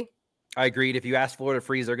 Anthony? I agreed. If you ask Florida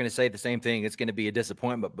Freeze, they're going to say the same thing. It's going to be a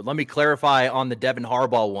disappointment. But let me clarify on the Devin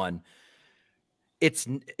Harbaugh one. It's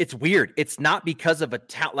weird. It's not because of a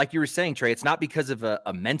talent, like you were saying, Trey. It's not because of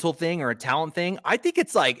a mental thing or a talent thing. I think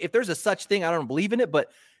it's like, if there's a such thing, I don't believe in it,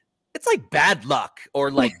 but it's like bad luck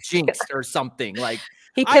or like jinxed or something. Like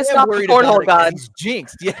he pissed off the cornhole god. He's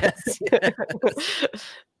jinxed. Yes.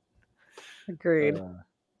 Agreed.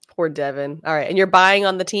 Poor Devin. All right. And you're buying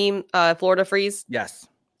on the team, Florida Freeze? Yes.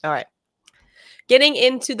 All right. Getting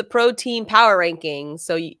into the pro team power rankings.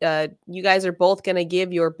 So you guys are both going to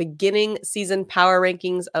give your beginning season power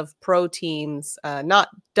rankings of pro teams, not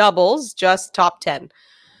doubles, just top 10.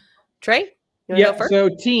 Trey? Yeah, so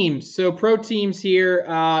teams. So pro teams here.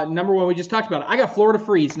 Number one, we just talked about it. I got Florida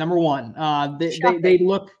Freeze, number one. They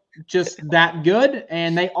look just that good,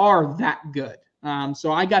 and they are that good.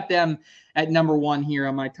 So I got them at number one here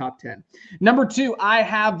on my top 10. Number two, I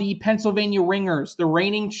have the Pennsylvania Ringers, the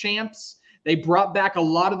reigning champs. They brought back a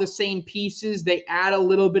lot of the same pieces. They add a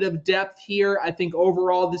little bit of depth here. I think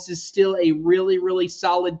overall this is still a really, really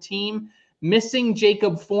solid team. Missing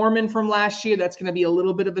Jacob Foreman from last year, that's going to be a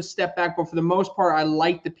little bit of a step back, but for the most part, I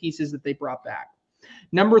like the pieces that they brought back.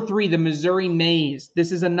 Number three, the Missouri Mays.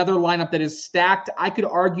 This is another lineup that is stacked. I could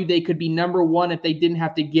argue they could be number one if they didn't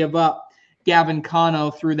have to give up Gavin Cano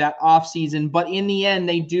through that offseason. But in the end,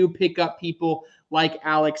 they do pick up people like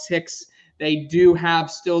Alex Hicks. They do have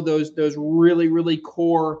still those really, really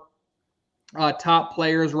core top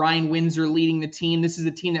players. Ryan Windsor leading the team. This is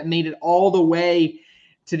a team that made it all the way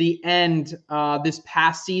to the end this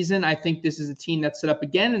past season. I think this is a team that's set up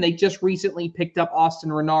again, and they just recently picked up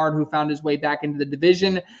Austin Renard, who found his way back into the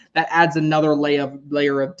division. That adds another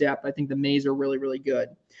layer of depth. I think the Mays are really, really good.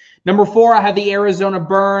 Number four, I have the Arizona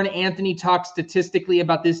Burn. Anthony talked statistically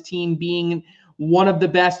about this team being one of the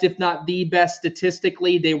best, if not the best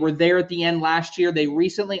statistically. They were there at the end last year. They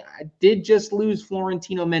recently did just lose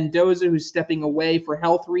Florentino Mendoza, who's stepping away for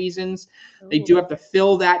health reasons. They do have to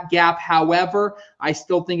fill that gap. However, I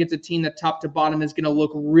still think it's a team that top to bottom is going to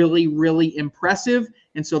look really, really impressive.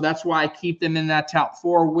 And so that's why I keep them in that top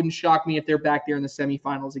four. Wouldn't shock me if they're back there in the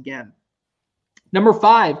semifinals again. Number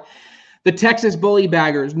five, the Texas Bully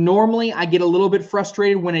Baggers. Normally, I get a little bit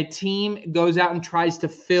frustrated when a team goes out and tries to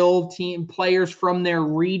fill team players from their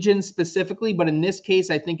region specifically, but in this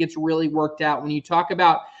case, I think it's really worked out. When you talk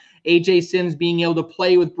about AJ Sims being able to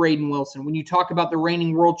play with Braden Wilson, when you talk about the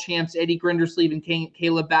reigning world champs Eddie Grindersleeve and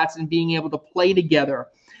Caleb Batson being able to play together,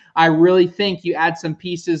 I really think you add some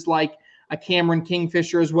pieces like a Cameron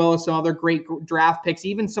Kingfisher as well as some other great draft picks,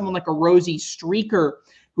 even someone like a Rosie Streaker,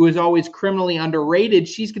 who is always criminally underrated.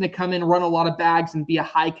 She's going to come in, run a lot of bags, and be a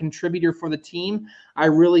high contributor for the team. I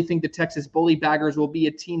really think the Texas Bully Baggers will be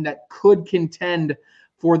a team that could contend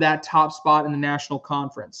for that top spot in the National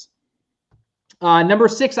Conference. Number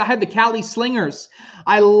six, I had the Cali Slingers.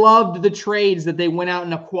 I loved the trades that they went out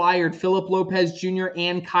and acquired Philip Lopez Jr.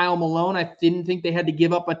 and Kyle Malone. I didn't think they had to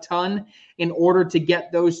give up a ton in order to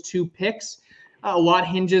get those two picks. A lot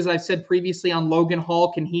hinges, I've said previously, on Logan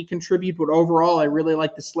Hall. Can he contribute? But overall, I really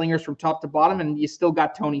like the Slingers from top to bottom, and you still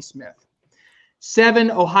got Tony Smith. 7,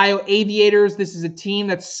 Ohio Aviators. This is a team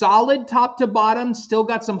that's solid top to bottom. Still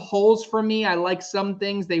got some holes for me. I like some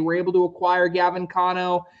things. They were able to acquire Gavin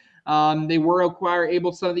Cano. They were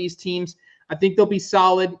able some of these teams. I think they'll be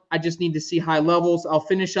solid. I just need to see high levels. I'll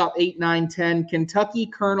finish up 8, 9, 10. Kentucky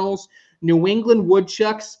Colonels, New England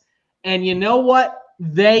Woodchucks. And you know what?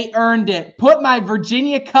 They earned it. Put my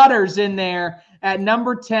Virginia Cutters in there at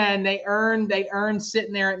number 10. They earned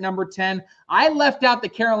sitting there at number 10. I left out the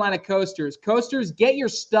Carolina Coasters. Coasters, get your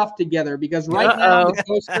stuff together, because right now the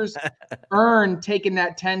Coasters earn taking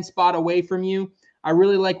that 10 spot away from you. I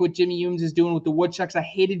really like what Jimmy Humes is doing with the Woodchucks. I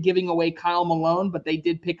hated giving away Kyle Malone, but they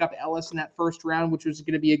did pick up Ellis in that first round, which was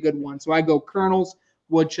going to be a good one. So I go Colonels,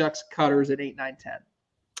 Woodchucks, Cutters at 8, 9, 10.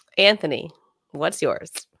 Anthony, what's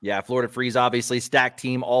yours? Yeah, Florida Freeze, obviously, stacked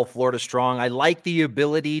team, all Florida strong. I like the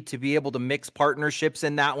ability to be able to mix partnerships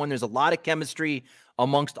in that one. There's a lot of chemistry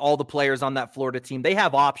amongst all the players on that Florida team. They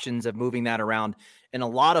have options of moving that around and a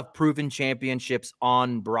lot of proven championships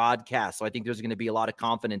on broadcast. So I think there's going to be a lot of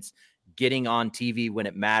confidence getting on TV when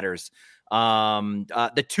it matters.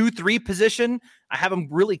 The 2-3 position, I have them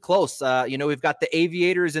really close. We've got the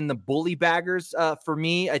Aviators and the Bully Baggers. For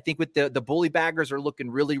me, I think with the Bully Baggers are looking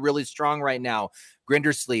really, really strong right now.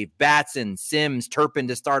 Grindersleeve, Batson, Sims, Turpin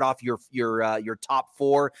to start off your top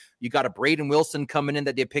four. You got a Braden Wilson coming in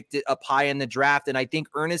that they picked it up high in the draft. And I think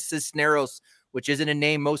Ernest Cisneros, which isn't a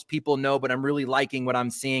name most people know, but I'm really liking what I'm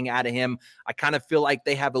seeing out of him. I kind of feel like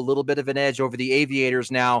they have a little bit of an edge over the Aviators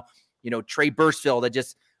now. Trey Birchfield,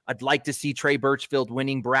 I'd like to see Trey Birchfield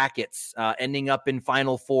winning brackets, ending up in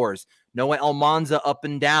Final Fours. Noah Almanza up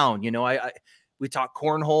and down. We talk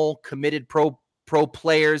cornhole, committed pro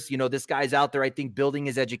players. This guy's out there, I think, building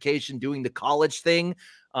his education, doing the college thing.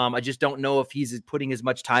 I just don't know if he's putting as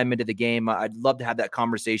much time into the game. I'd love to have that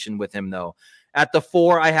conversation with him, though. At the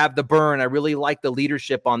 4, I have the Burn. I really like the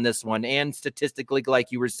leadership on this one. And statistically, like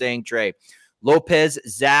you were saying, Trey, Lopez,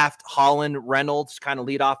 Zaft, Holland, Reynolds kind of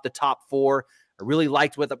lead off the top 4. I really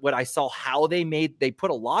liked what I saw, how they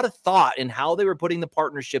put a lot of thought in how they were putting the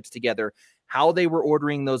partnerships together, how they were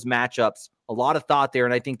ordering those matchups, a lot of thought there.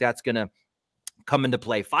 And I think that's going to come into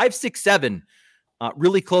play. 5, 6, 7,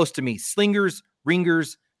 really close to me. Slingers,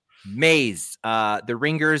 Ringers, Maze. The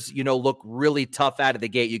Ringers, look really tough out of the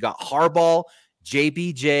gate. You got Harbaugh,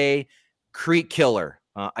 JBJ, Creek Killer.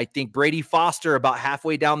 I think Brady Foster, about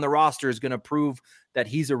halfway down the roster, is going to prove that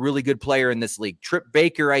he's a really good player in this league. Trip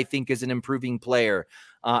Baker, I think, is an improving player.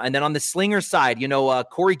 And then on the slinger side,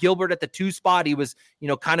 Corey Gilbert at the 2 spot, he was,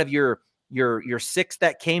 kind of your 6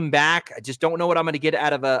 that came back. I just don't know what I'm going to get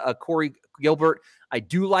out of a Corey Gilbert. I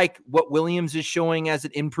do like what Williams is showing as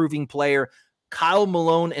an improving player. Kyle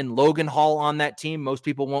Malone and Logan Hall on that team. Most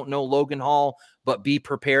people won't know Logan Hall, but be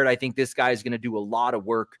prepared. I think this guy is going to do a lot of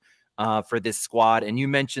work for this squad. And you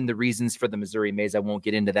mentioned the reasons for the Missouri Maze. I won't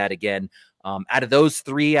get into that again. Out of those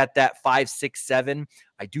 3 at that 5, 6, 7,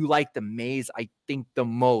 I do like the Maze, I think, the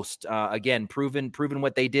most. Again, proven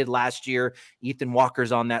what they did last year. Ethan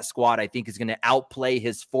Walker's on that squad. I think is going to outplay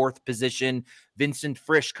his 4th position. Vincent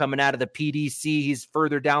Frisch coming out of the PDC. He's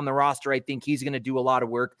further down the roster. I think he's going to do a lot of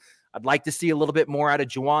work. I'd like to see a little bit more out of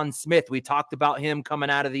Juwan Smith. We talked about him coming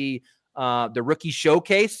out of the rookie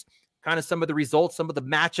showcase. Kind of some of the results, some of the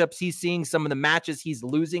matchups he's seeing, some of the matches he's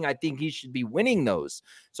losing. I think he should be winning those.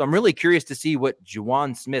 So I'm really curious to see what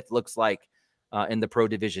Juwan Smith looks like in the pro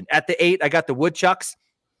division. At the 8, I got the Woodchucks.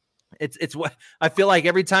 It's what I feel like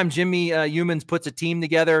every time Jimmy Humans puts a team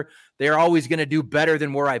together, they're always going to do better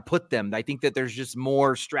than where I put them. I think that there's just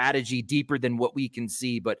more strategy deeper than what we can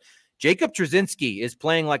see. But Jacob Trzynski is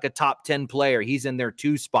playing like a top 10 player. He's in their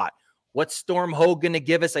 2 spot. What's Storm Hogue going to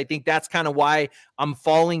give us? I think that's kind of why I'm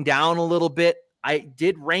falling down a little bit. I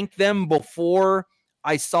did rank them before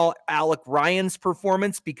I saw Alec Ryan's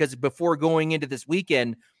performance, because before going into this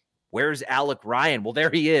weekend, where's Alec Ryan? Well, there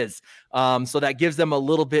he is. So that gives them a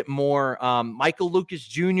little bit more. Michael Lucas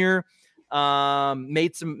Jr.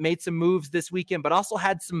 Made some moves this weekend, but also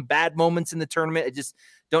had some bad moments in the tournament. I just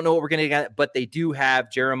don't know what we're going to get, but they do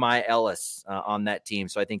have Jeremiah Ellis on that team.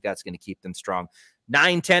 So I think that's going to keep them strong.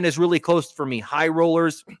 9, 10 is really close for me. High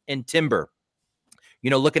Rollers and Timber.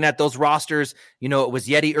 Looking at those rosters, it was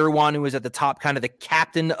Yeti Irwan who was at the top, kind of the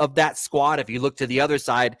captain of that squad. If you look to the other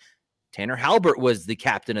side, Tanner Halbert was the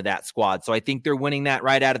captain of that squad. So I think they're winning that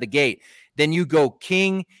right out of the gate. Then you go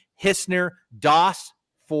King, Hissner, Doss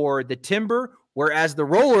for the Timber, whereas the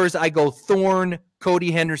Rollers, I go Thorne,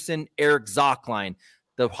 Cody Henderson, Eric Zockline.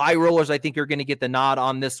 The High Rollers, I think, are going to get the nod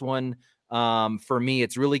on this one. For me,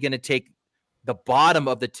 it's really going to take the bottom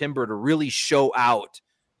of the Timber to really show out,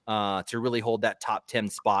 to really hold that top 10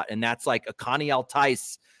 spot. And that's like a Connie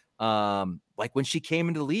Altice, like when she came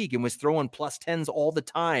into the league and was throwing plus 10s all the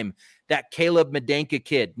time. That Caleb Medenka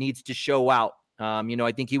kid needs to show out.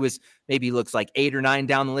 I think he looks like 8 or 9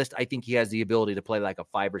 down the list. I think he has the ability to play like a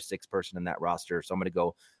 5 or 6 person in that roster. So I'm going to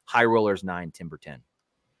go High Rollers 9, Timber 10.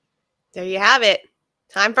 There you have it.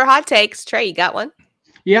 Time for hot takes. Trey, you got one?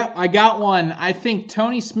 Yeah, I got one. I think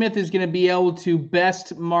Tony Smith is going to be able to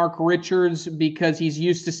best Mark Richards because he's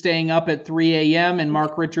used to staying up at 3 a.m. and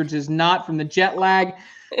Mark Richards is not, from the jet lag.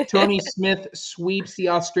 Tony Smith sweeps the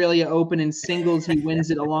Australia Open in singles. He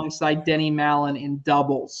wins it alongside Denny Mallon in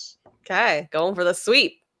doubles. Okay, going for the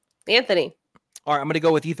sweep. Anthony. All right, I'm going to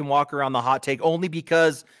go with Ethan Walker on the hot take, only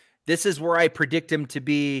because this is where I predict him to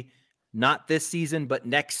be, not this season, but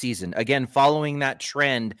next season. Again, following that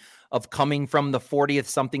trend of coming from the 40th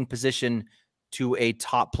something position to a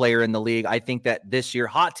top player in the league. I think that this year,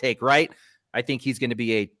 hot take, right? I think he's going to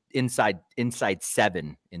be a inside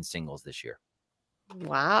 7 in singles this year.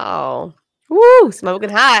 Wow. Woo, smoking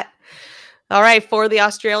hot. All right, for the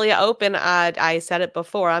Australia Open, I said it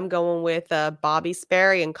before. I'm going with Bobby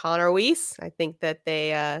Sperry and Connor Weiss. I think that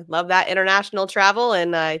they love that international travel,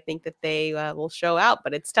 and I think that they will show out.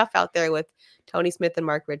 But it's tough out there with Tony Smith and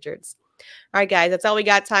Mark Richards. All right, guys, that's all we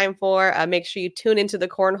got time for. Make sure you tune into the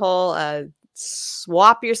cornhole.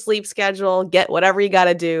 Swap your sleep schedule. Get whatever you got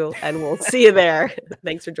to do, and we'll see you there.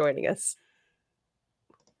 Thanks for joining us.